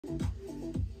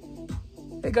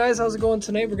Hey guys, how's it going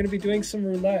tonight? We're going to be doing some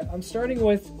roulette. I'm starting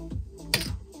with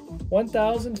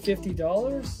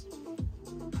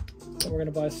 $1,050. So we're going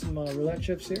to buy some roulette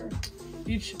chips here.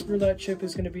 Each roulette chip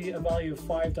is going to be a value of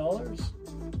 $5.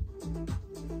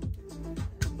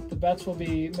 The bets will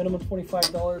be minimum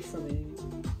 $25 for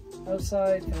the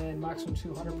outside and maximum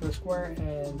 $200 per square,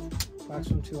 and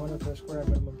maximum $200 per square and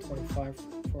minimum $25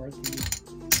 for the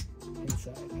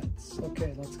inside bets.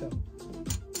 Okay, let's go.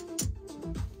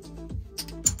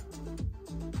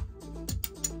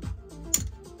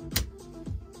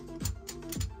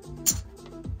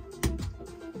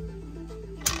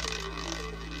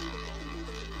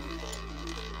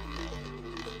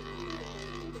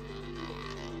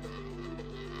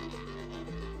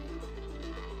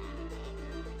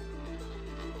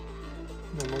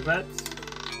 Normal bets.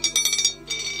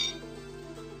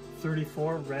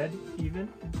 34 red even.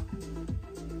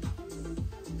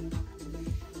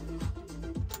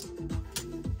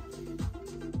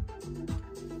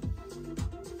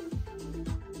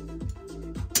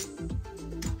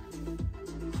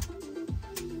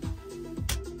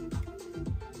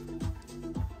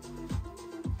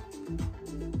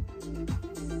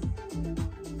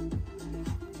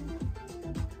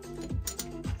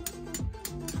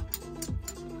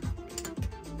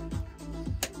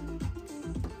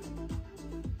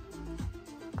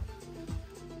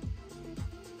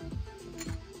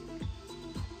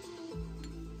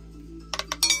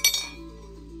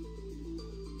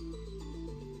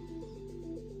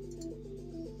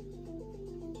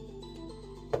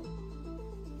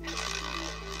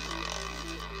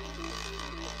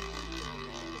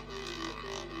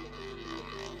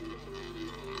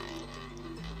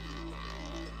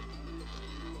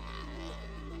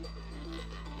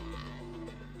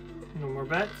 No more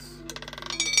bets.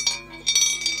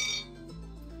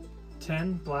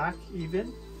 10 black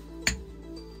even.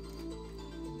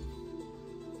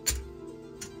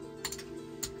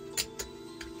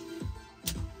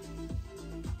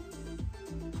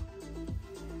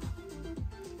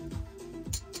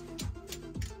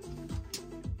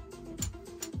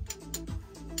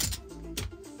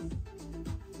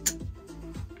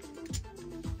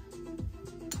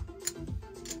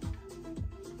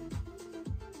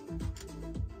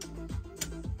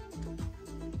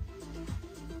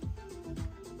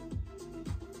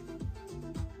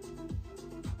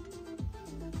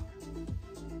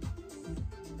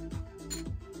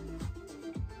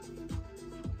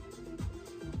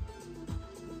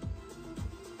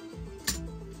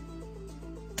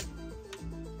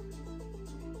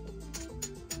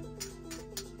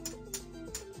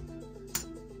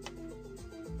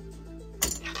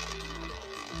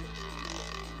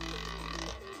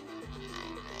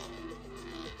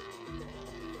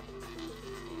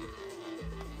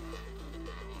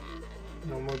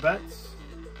 No more bets.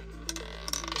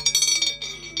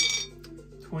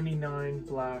 29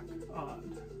 black odd.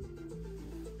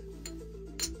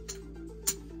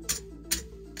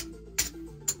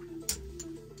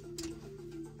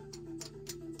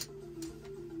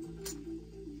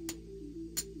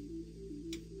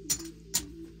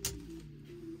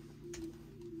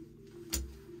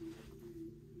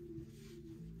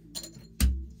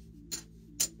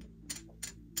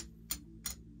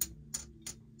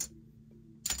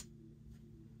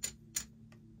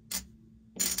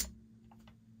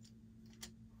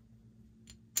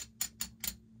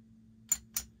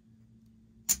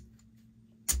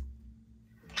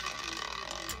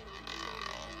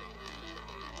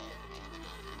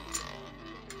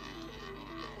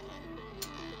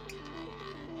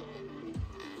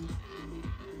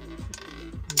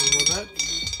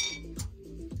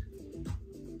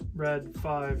 Red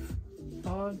 5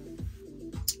 odd.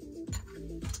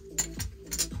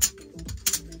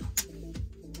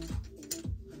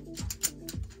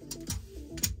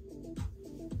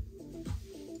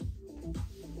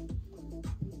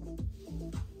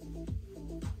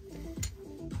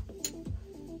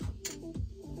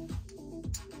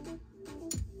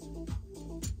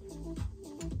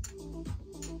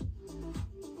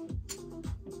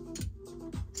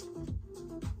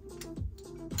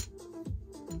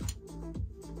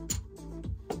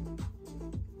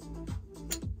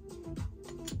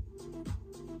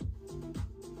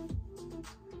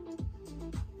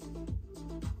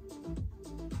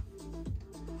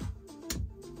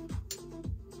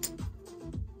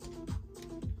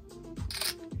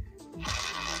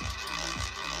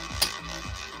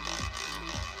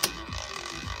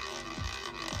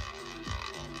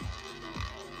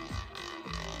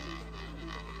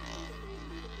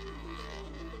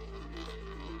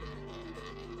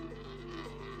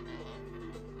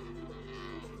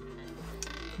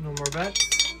 No more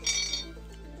bets.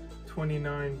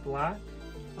 29 black,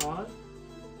 odd.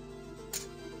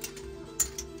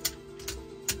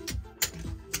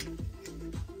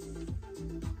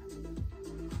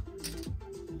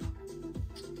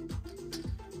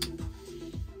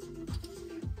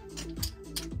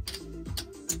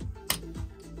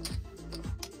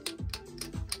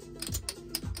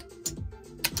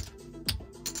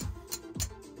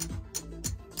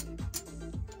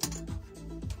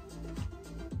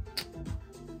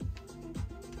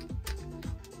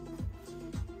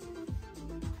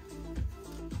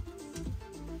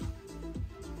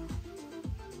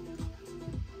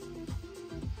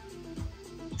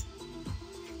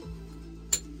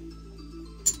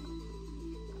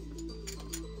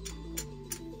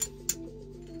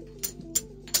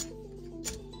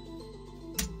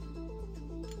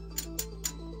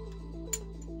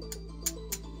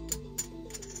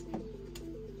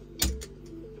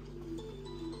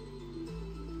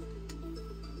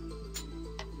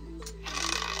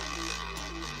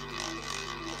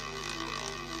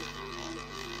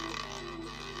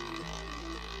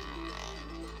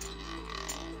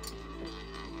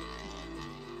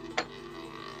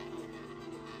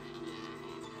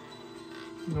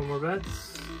 No more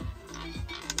bets.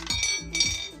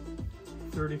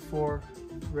 34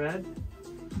 red,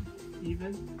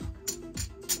 even.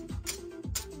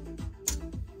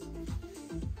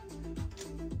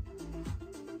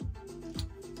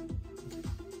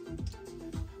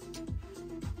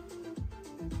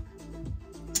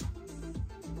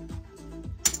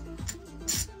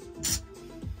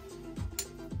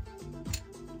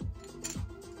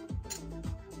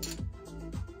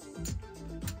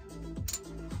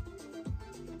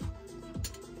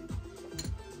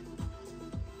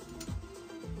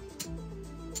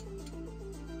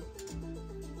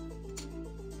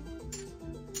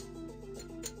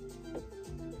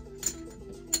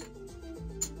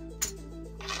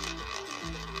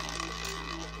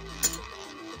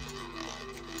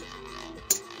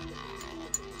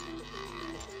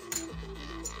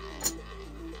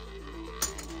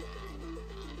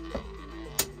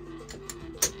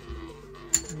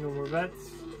 No more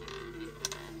bets.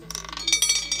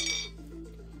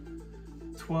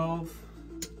 12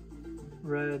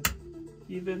 red,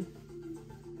 even.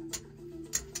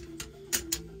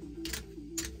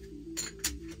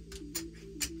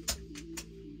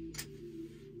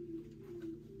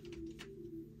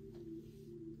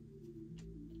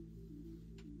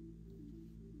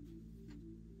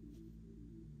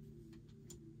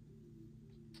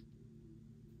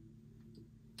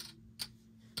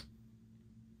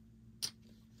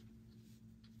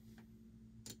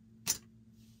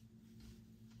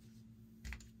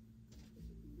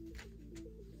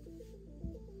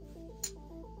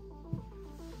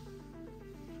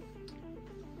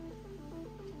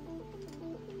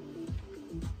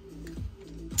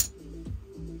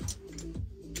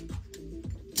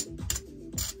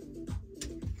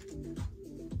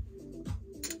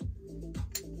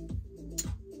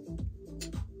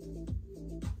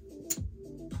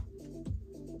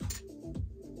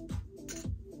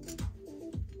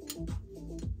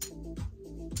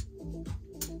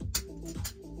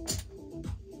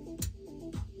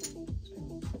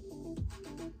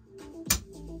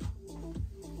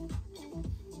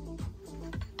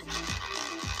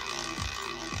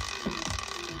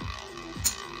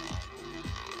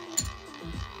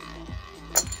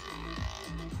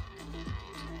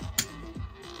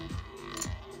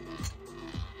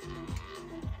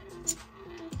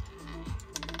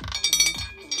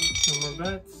 No more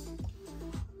bets.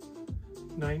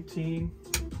 19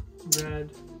 red,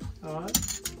 odd.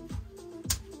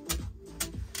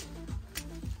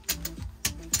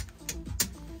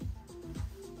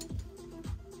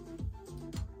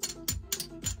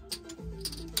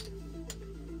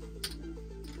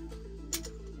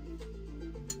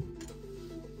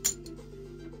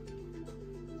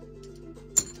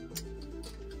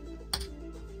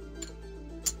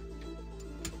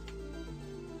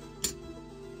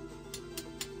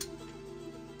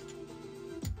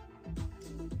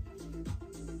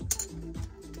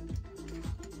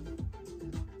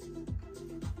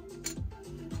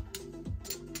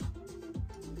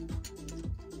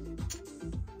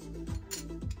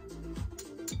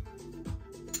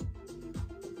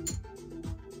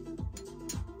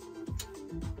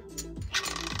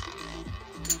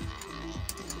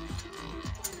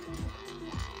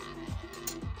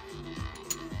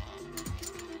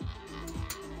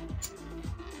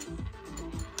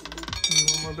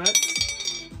 No more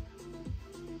bets.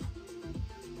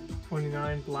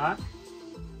 29 black,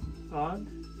 odd.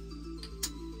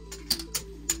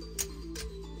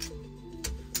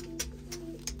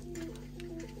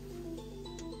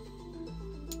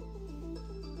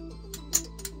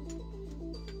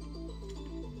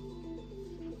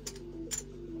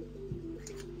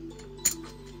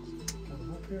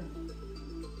 here.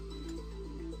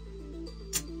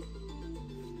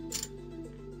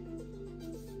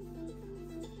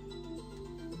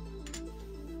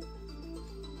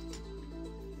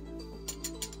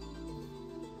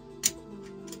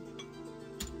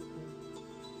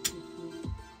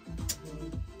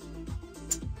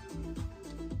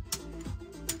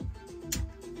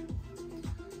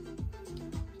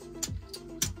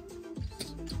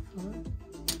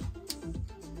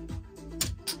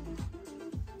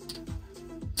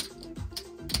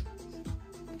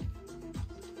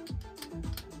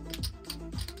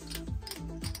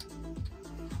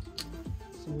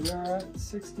 So we are at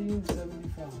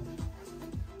 1675.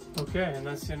 Okay, and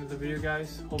that's the end of the video,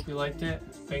 guys. Hope you liked it.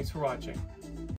 Thanks for watching.